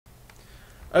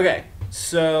Okay,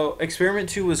 so experiment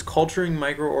 2 was culturing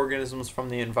microorganisms from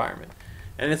the environment.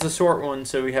 And it's a short one,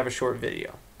 so we have a short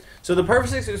video. So the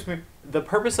purpose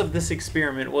of this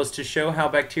experiment was to show how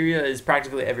bacteria is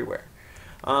practically everywhere.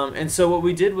 And so what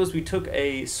we did was we took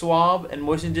a swab and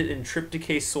moistened it in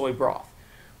trypticase soy broth,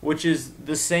 which is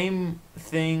the same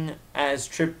thing as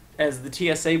the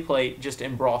TSA plate, just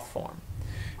in broth form.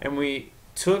 And we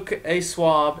took a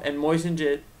swab and moistened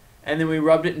it, and then we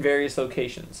rubbed it in various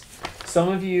locations. Some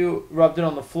of you rubbed it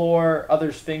on the floor,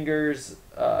 others fingers,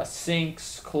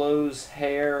 sinks, clothes,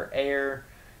 hair, air,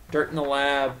 dirt in the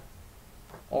lab,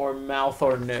 or mouth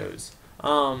or nose.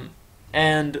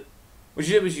 And what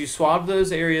you did was you swabbed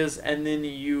those areas, and then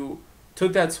you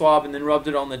took that swab and then rubbed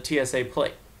it on the TSA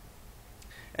plate.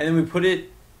 And then we put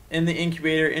it in the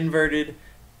incubator, inverted,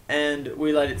 and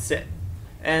we let it sit.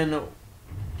 And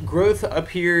growth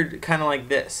appeared kind of like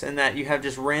this, in that you have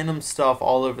just random stuff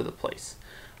all over the place.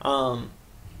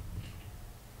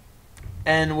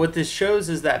 And what this shows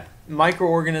is that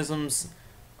microorganisms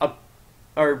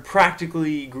are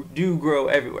practically do grow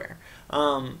everywhere.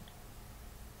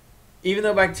 Even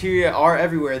though bacteria are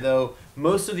everywhere, though,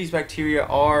 most of these bacteria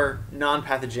are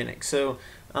non-pathogenic, so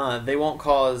they won't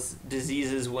cause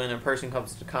diseases when a person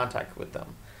comes into contact with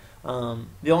them.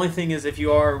 The only thing is, if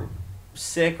you are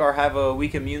sick or have a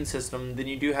weak immune system, then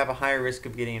you do have a higher risk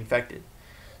of getting infected.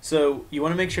 So you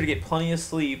want to make sure to get plenty of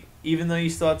sleep, even though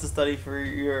you still have to study for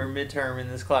your midterm in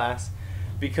this class,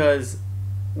 because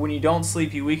when you don't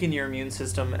sleep, you weaken your immune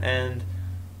system and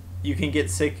you can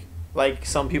get sick like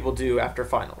some people do after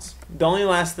finals. The only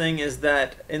last thing is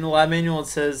that in the lab manual it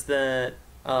says that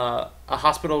a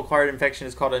hospital-acquired infection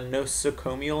is called a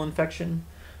nosocomial infection,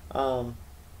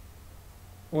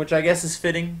 which I guess is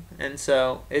fitting, and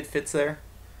so it fits there,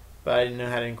 but I didn't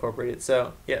know how to incorporate it.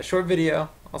 So yeah, short video.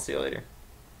 I'll see you later.